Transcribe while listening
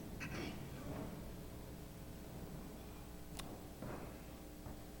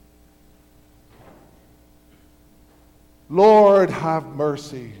Lord, have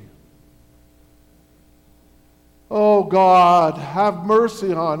mercy. Oh God, have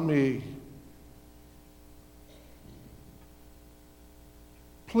mercy on me.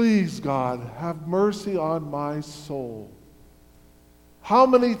 Please, God, have mercy on my soul. How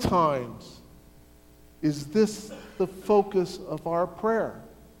many times is this the focus of our prayer?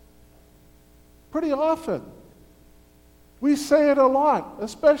 Pretty often. We say it a lot,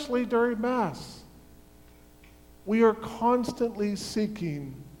 especially during Mass. We are constantly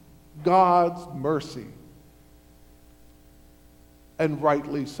seeking God's mercy. And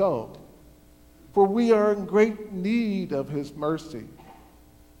rightly so. For we are in great need of His mercy.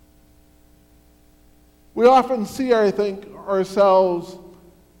 We often see, I think, ourselves,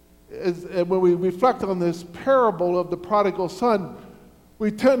 when we reflect on this parable of the prodigal son, we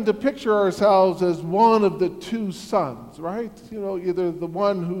tend to picture ourselves as one of the two sons, right? You know, either the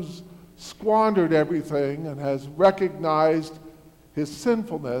one who's squandered everything and has recognized his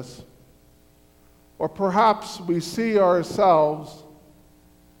sinfulness, or perhaps we see ourselves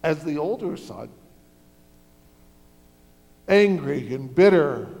as the older son, angry and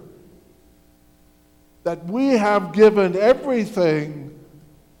bitter, that we have given everything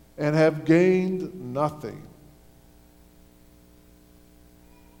and have gained nothing.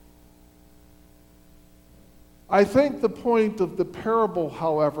 I think the point of the parable,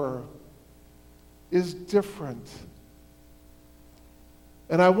 however, is different.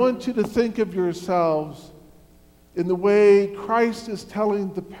 And I want you to think of yourselves in the way Christ is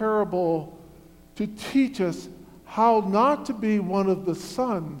telling the parable to teach us how not to be one of the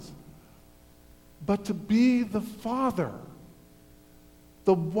sons, but to be the Father,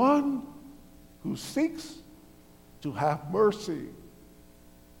 the one who seeks to have mercy.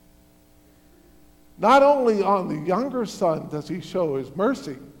 Not only on the younger son does he show his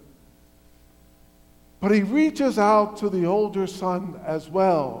mercy, but he reaches out to the older son as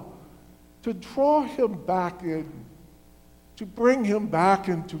well to draw him back in, to bring him back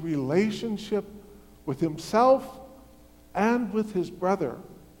into relationship with himself and with his brother.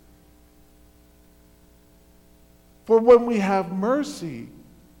 For when we have mercy,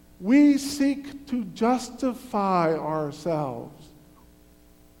 we seek to justify ourselves.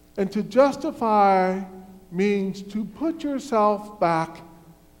 And to justify means to put yourself back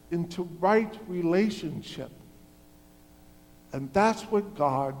into right relationship. And that's what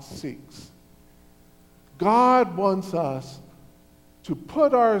God seeks. God wants us to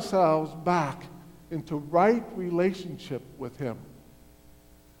put ourselves back into right relationship with Him.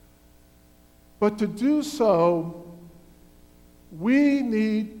 But to do so, we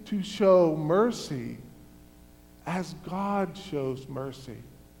need to show mercy as God shows mercy.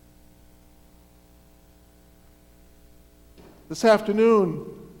 This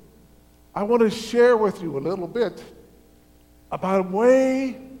afternoon, I want to share with you a little bit about a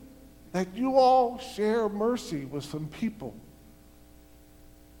way that you all share mercy with some people.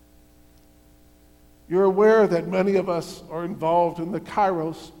 You're aware that many of us are involved in the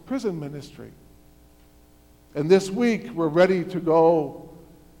Kairos prison ministry. And this week, we're ready to go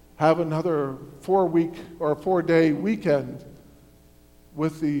have another 4-day weekend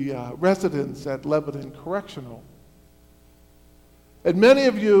with the residents at Lebanon Correctional. And many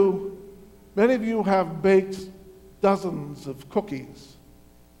of you have baked dozens of cookies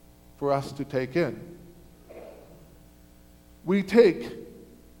for us to take in. We take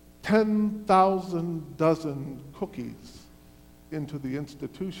 10,000 dozen cookies into the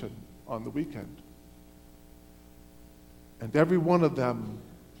institution on the weekend. And every one of them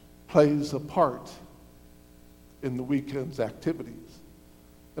plays a part in the weekend's activities.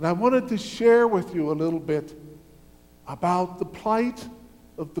 And I wanted to share with you a little bit about the plight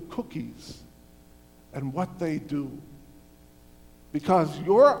of the cookies and what they do. Because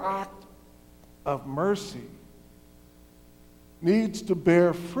your act of mercy needs to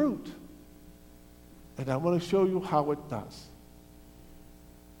bear fruit. And I want to show you how it does.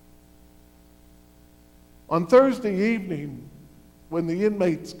 On Thursday evening, when the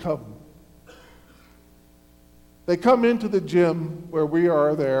inmates come, they come into the gym where we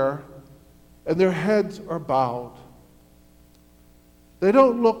are there, and their heads are bowed. They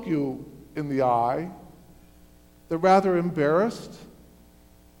don't look you in the eye. They're rather embarrassed.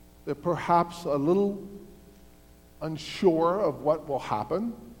 They're perhaps a little unsure of what will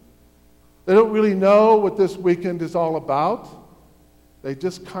happen. They don't really know what this weekend is all about. They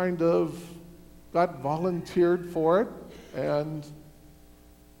just kind of got volunteered for it, and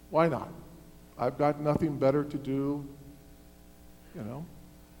why not? I've got nothing better to do, you know.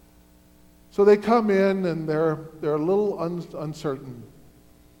 So they come in and they're a little uncertain.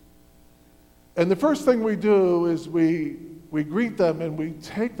 And the first thing we do is we greet them and we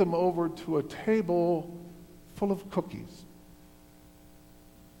take them over to a table full of cookies.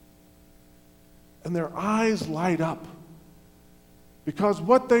 And their eyes light up because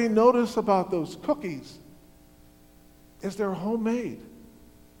what they notice about those cookies is they're homemade.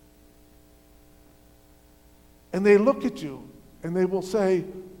 And they look at you and they will say,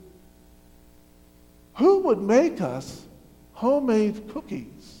 "Who would make us homemade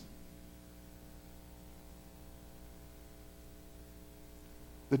cookies?"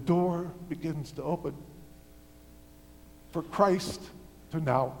 The door begins to open for Christ to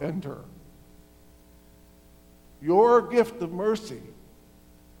now enter. Your gift of mercy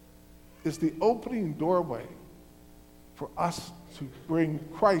is the opening doorway for us to bring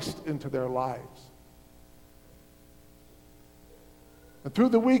Christ into their lives. And through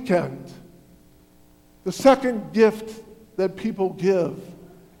the weekend, the second gift that people give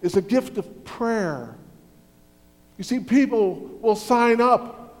is a gift of prayer. You see, people will sign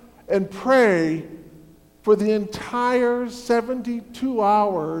up and pray for the entire 72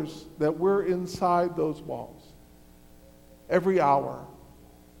 hours that we're inside those walls. Every hour.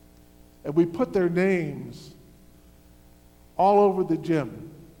 And we put their names all over the gym.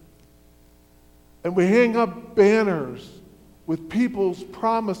 And we hang up banners with people's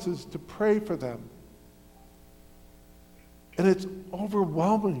promises to pray for them. And it's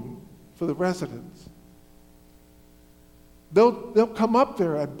overwhelming for the residents. They'll come up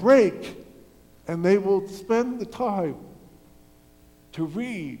there at break and they will spend the time to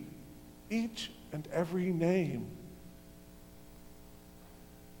read each and every name.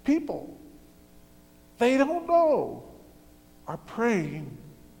 People they don't know are praying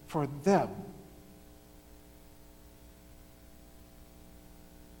for them.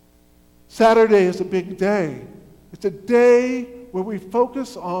 Saturday is a big day. It's a day where we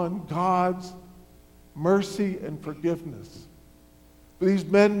focus on God's mercy and forgiveness. These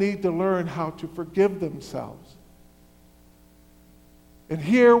men need to learn how to forgive themselves. And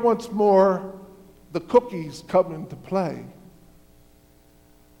here, once more, the cookies come into play.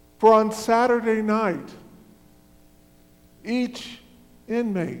 For on Saturday night, each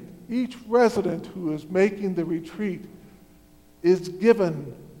inmate, each resident who is making the retreat is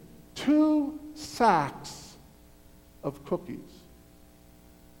given 2 sacks of cookies.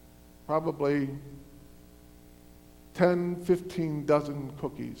 Probably 10, 15 dozen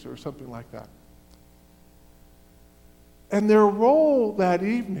cookies or something like that. And their role that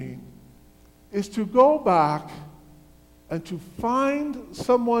evening is to go back and to find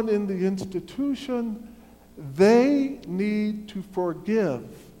someone in the institution they need to forgive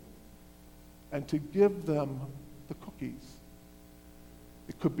and to give them the cookies.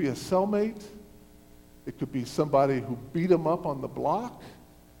 It could be a cellmate. It could be somebody who beat them up on the block.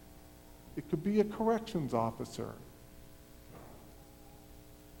 It could be a corrections officer.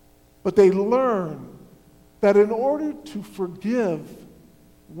 But they learn that in order to forgive,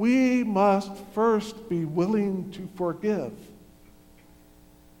 we must first be willing to forgive.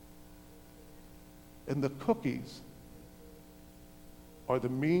 And the cookies are the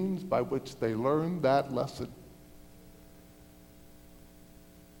means by which they learn that lesson.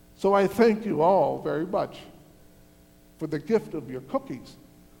 So I thank you all very much for the gift of your cookies.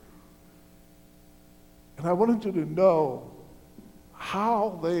 And I wanted you to know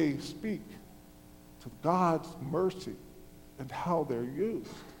how they speak to God's mercy and how they're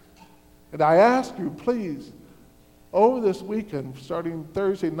used. And I ask you, please, over this weekend, starting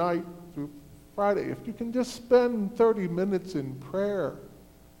Thursday night through Friday, if you can just spend 30 minutes in prayer,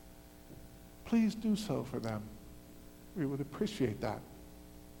 please do so for them. We would appreciate that.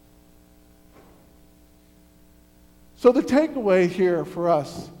 So the takeaway here for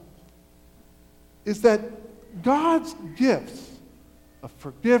us is that God's gifts of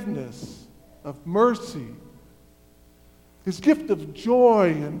forgiveness, of mercy, His gift of joy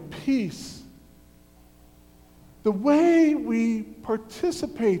and peace, the way we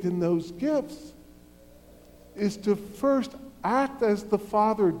participate in those gifts is to first act as the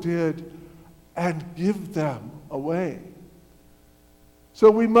Father did and give them away.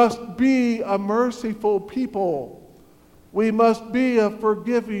 So we must be a merciful people. We must be a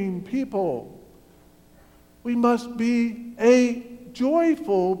forgiving people. We must be a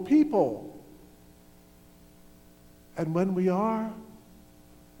joyful people. And when we are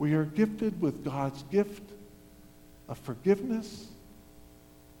gifted with God's gift of forgiveness,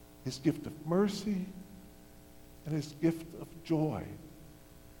 His gift of mercy, and His gift of joy.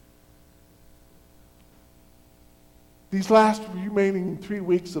 These last remaining 3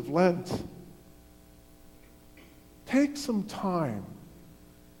 weeks of Lent, take some time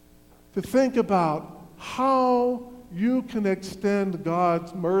to think about how you can extend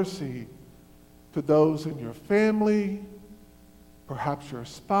God's mercy to those in your family, perhaps your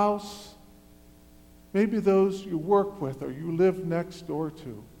spouse, maybe those you work with or you live next door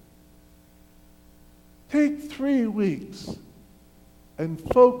to. Take 3 weeks and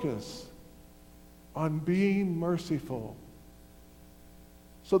focus on being merciful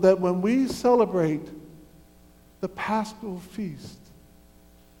so that when we celebrate the Paschal Feast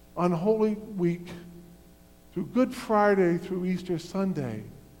on Holy Week through Good Friday through Easter Sunday,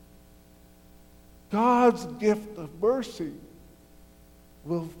 God's gift of mercy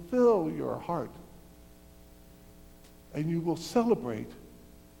will fill your heart, and you will celebrate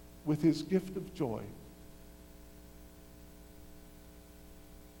with his gift of joy.